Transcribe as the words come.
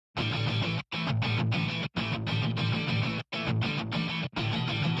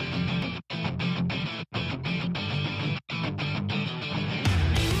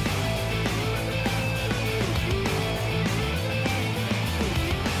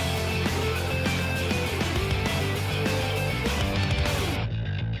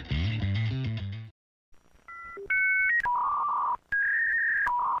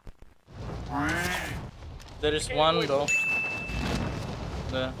There is one though.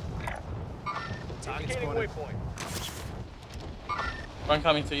 There. One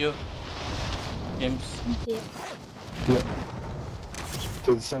coming to you. James. Yeah. Yeah.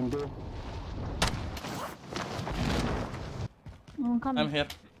 To the same door. I'm coming. I'm here.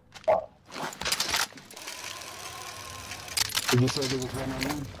 Did you say there was one on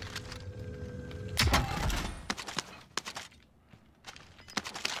one?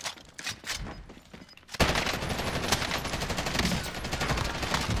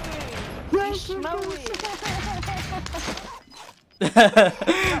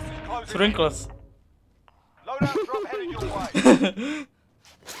 Sprinkles. Loadout drop headed your way.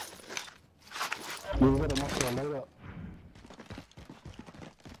 We got a muster on loadout.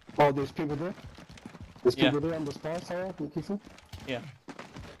 Oh, there's people there? There's people there on the spy, Sarah, Nikisa? Yeah.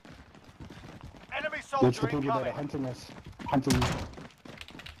 Enemy There's soldier the people that are incoming. hunting us. Hunting.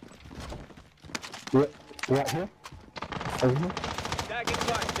 Right here? Over here?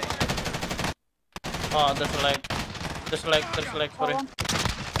 Oh, there's a leg. There's a leg. There's a leg. Sorry.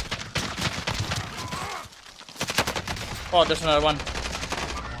 Oh, there's another one.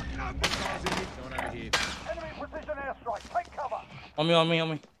 Enemy precision airstrike. Take cover. On me, on me, on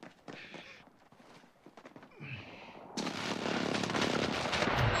me.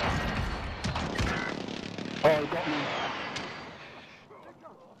 Oh, he got me.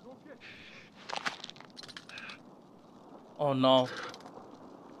 Oh no.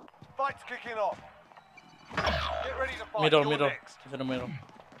 Fight's kicking off. Get ready to fight. Middle, You're middle. next. It's in the middle.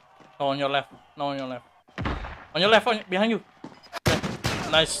 No, on your left. No, on your left. On your left, behind you.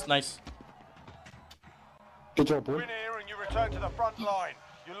 Okay. Nice, nice. Good job, boy. Win here and you return to the front line.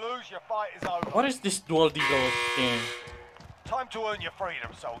 You lose, your fight is over. What is this dual deagle thing? Time to earn your freedom,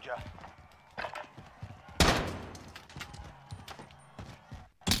 soldier.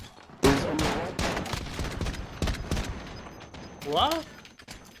 He's on the right. What?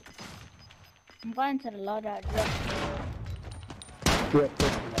 I'm going to the loadout drop. Yeah,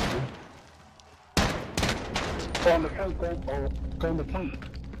 definitely. Go on the plank, go on the plank.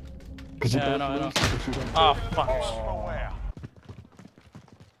 Yeah, I know. Ah, fuck. Beware.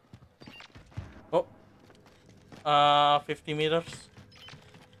 Oh. 50 meters.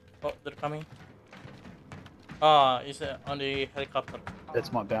 Oh, they're coming. Ah, it's on the helicopter.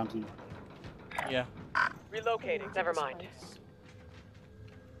 That's my bounty. Yeah. Relocating. Never mind.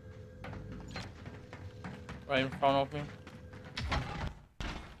 Right in front of me.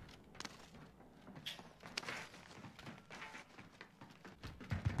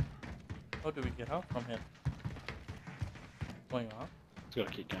 How do we get out from here? Going up? It's got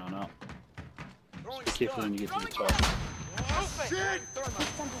to keep going up. Just be careful when you get to the top. He's 27. He's 27.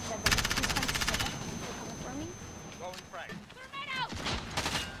 You coming for me?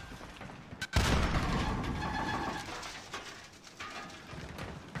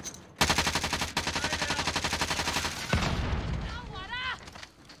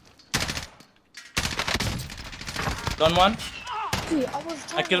 Done one. Dude,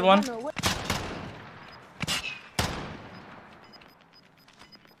 I killed one.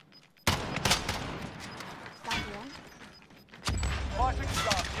 Fighting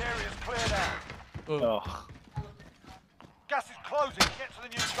start. The area's cleared out. Oh. Oh, Gas is closing. Get to the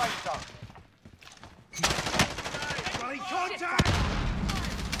new safe zone.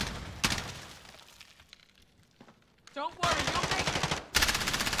 Don't worry, you'll make it.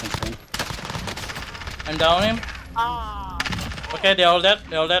 okay. I'm down him. Ah. Okay, they're all dead.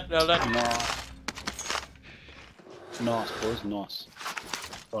 They're all dead. They're all dead. Nice. Nice, boys, nice.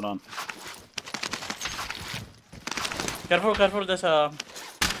 Well done. Careful, careful. There's a.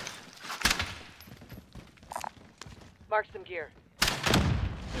 Mark some gear. There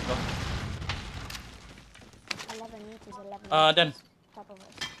you go. 11 meters, 11 meters. Then. Top of us.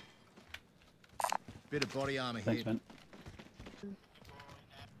 Bit of body armor Thanks, here. man.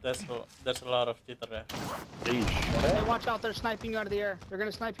 There's a lot of jitter there. Jeez. Hey, watch out, they're sniping you out of the air. They're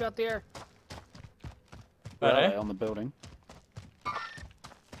gonna snipe you out the air. Where are Alright. they? On the building.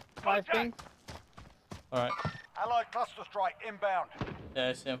 5 ping. Alright. Allied cluster strike inbound. Yeah,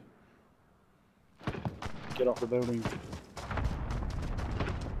 I see him. Get off the building.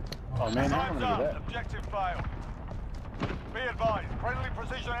 Oh man, how am I Time's gonna do up. that? Objective failed. Be advised. Friendly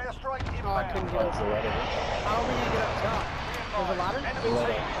precision airstrike Oh, I couldn't inbound. get up. How are we gonna get up top? There's a ladder? Enemy team is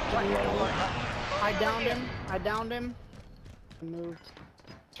I downed him. I downed him. I moved.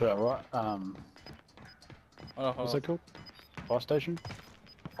 To our right. Oh, What's that called? Fire station?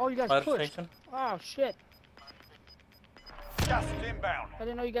 Oh, you guys Fire pushed. station. Oh, shit. Gas is inbound. I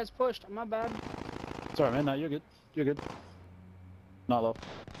didn't know you guys pushed. My bad. Sorry, man. No, you're good. You're good. Not low.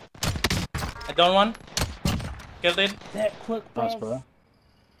 I down one. Killed it. That quick, Nice, bro. bro.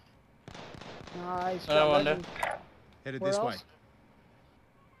 Nice. Another one there. Headed Where this else? way.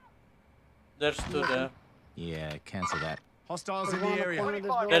 There's two there. Yeah, cancel that. Hostiles There's in one the on the corner area. of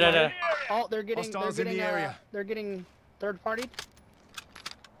this There, building. there. Oh, they're getting. Hostiles They're in the getting. area. They're getting third party.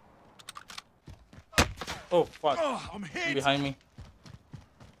 Oh fuck! Oh, I'm hit. Behind me.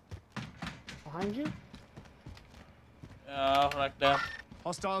 Behind you. Right there.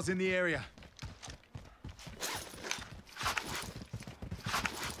 Hostiles in the area.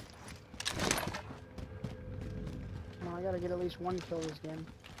 No, I gotta get at least one kill this game.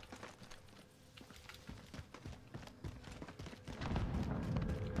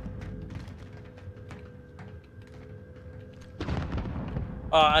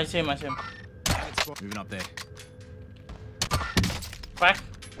 Oh, I see him. I see him. Moving up there. Crack.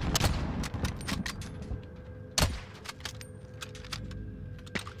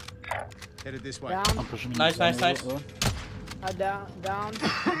 Headed this way. Down. I'm pushing. Nice, nice, nice. I down.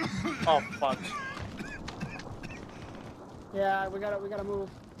 Oh fuck! Yeah, we gotta move.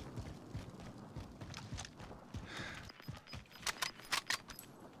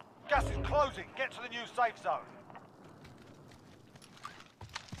 Gas is closing. Get to the new safe zone.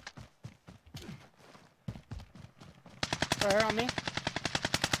 Right here on me.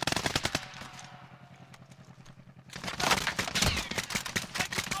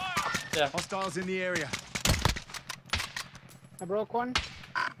 Yeah. Hostiles in the area. I broke one.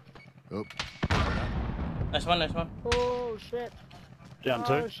 Oh. Nice one. Nice one. Oh shit. Down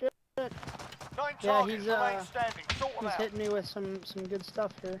Oh two. shit. 9 Yeah, targets he's, remain standing. Sort them He's out. hitting me with some good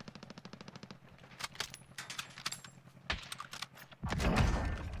stuff here.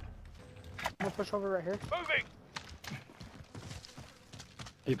 I'm gonna push over right here. Moving.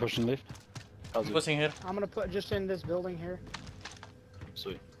 He pushing left. How's it? Pushing here. I'm gonna put just in this building here.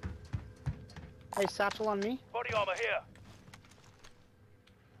 Sweet. Hey, satchel on me. Body armor here.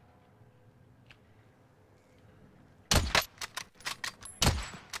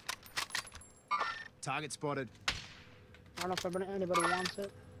 Target spotted. I don't know if anybody wants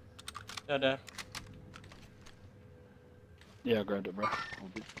it. Yeah, there. Yeah, I grabbed it, bro. All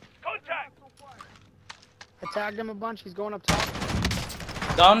good. Contact. I tagged him a bunch. He's going up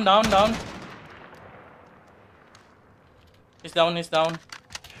top. Down, down, down. He's down. He's down.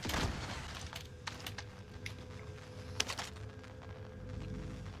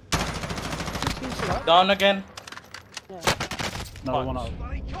 He's up. Down again. Yeah. Another one Fuck. up.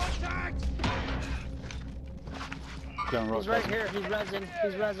 Bloody contact. Going right. He's right back. here. He's rezzing.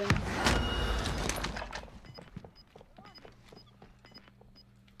 He's rezzing.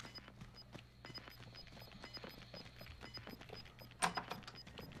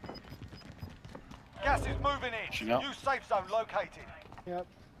 Gas is moving Pushing in. up. New safe zone located. Yep.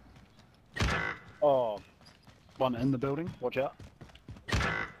 Oh, one in the building. Watch out.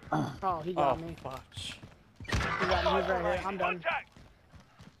 Oh, he Oh got me. fuck! He got me. He's right here. I'm done. Contact.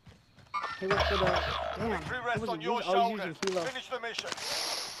 He went for the. Damn. Victory He rests wasn't on your using- oh, he's shoulders. using kilo. Finish the mission.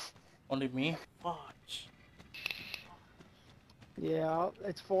 Only me. Fuck! Yeah,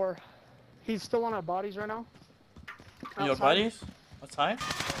 it's 4. He's still on our bodies right now. Your Outside. buddies? Outside?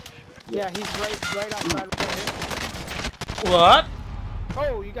 Yeah, he's right outside right here. What?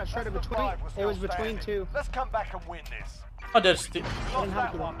 Oh, you got shredded Rest of between. 5 were It still was between standing. 2. Let's come back and win this. Oh, there's still. Lost help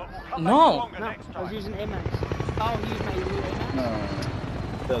that you. one, but we'll come No. back stronger No, next I was time. using Amex. Oh, he used my Amex?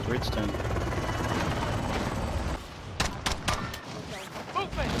 No, that was Redstone.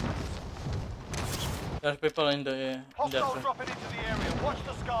 Movement. There's people in the Hostiles dropping into the area. Watch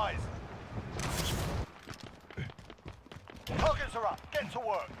the skies. Targets are up. Get to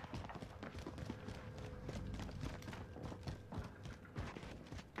work.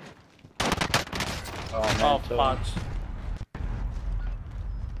 Oh, man, Oh two. fuck!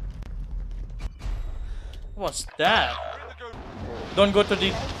 What's that? We're in the good. Don't go to the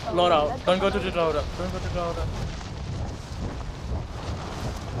loadout. Don't go to the loadout. Don't go to the loadout.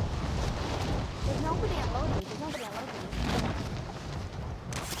 There's nobody unloading. There's nobody unloading.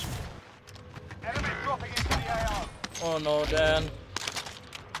 Enemy dropping into the AR. Oh no, Dan.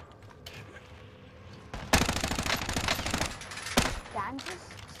 Dan just...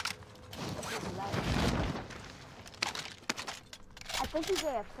 I think he's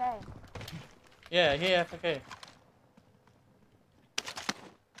AFK. Yeah, yeah, okay.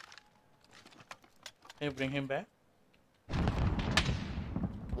 Can you bring him back?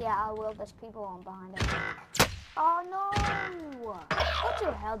 Yeah, I will. There's people on behind him. Oh no! What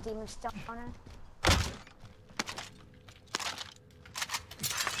the hell, Demon Stoner?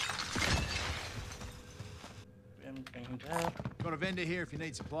 Bring him back. Got a vendor here if you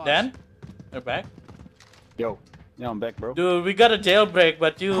need supplies. Dan? They're back? Yo. Yeah, I'm back, bro. Dude, we got a jailbreak,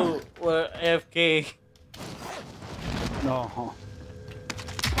 but you were AFK. No.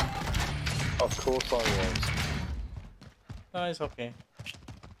 Of course I was. No, it's okay.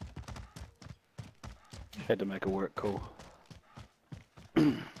 Had to make it work, cool.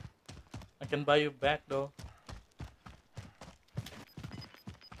 I can buy you back though.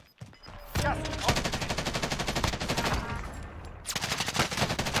 Gas is closing in.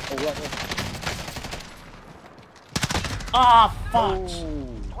 Oh, right there. Ah, fuck!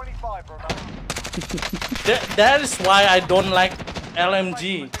 25 remaining. That is why I don't like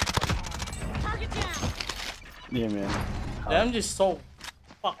LMG. Yeah, man. The LMG is so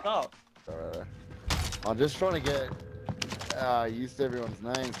fucked up. I'm just trying to get used to everyone's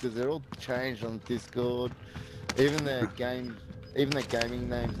names because they're all changed on Discord. Even their gaming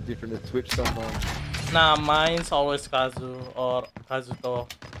names different to Twitch sometimes. Nah, mine's always Kazu or Kazuto.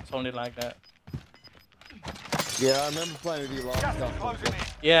 It's only like that. Yeah, I remember playing with you last Gas is time. closing in.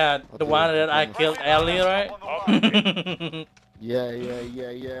 Yeah, the one that I killed earlier, right?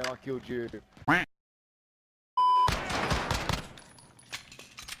 Yeah, I killed you.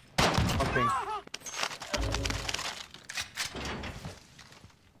 Okay.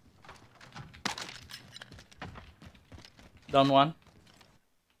 Down one.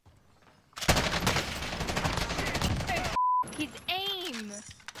 His aim.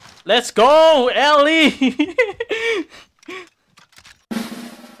 Let's go, Ellie!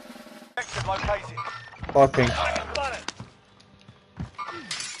 Objective located. Okay.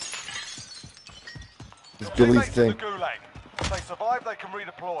 It's Billy's Teammates in the thing. gulag. If they survive, they can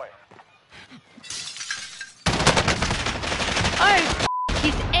redeploy. Oh,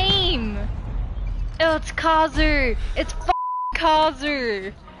 his aim. Oh, it's Kazu. It's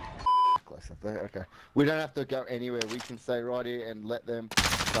Kazu. Close up there. Okay. We don't have to go anywhere. We can stay right here and let them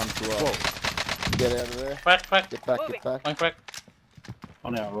come to us. Whoa. Get out of there. Crack, crack. Get back. Get back. One crack.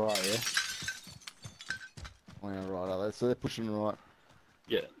 On our right, yeah? Oh, yeah, right. Are they? So they're pushing right.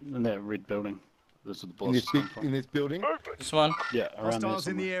 Yeah, in that red building. This is the boss. In this building. This one. Yeah, around there. Hostiles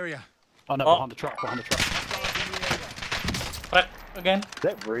in the somewhere. area. Oh no, Oh. behind the truck, behind the truck. Crack again.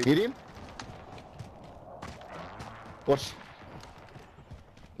 That red. Hit him. Watch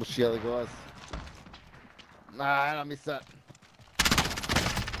the other guys. Nah, I missed that.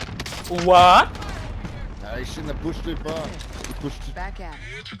 What? No, he shouldn't have pushed too far. He pushed too... Back at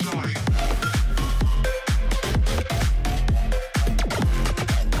it.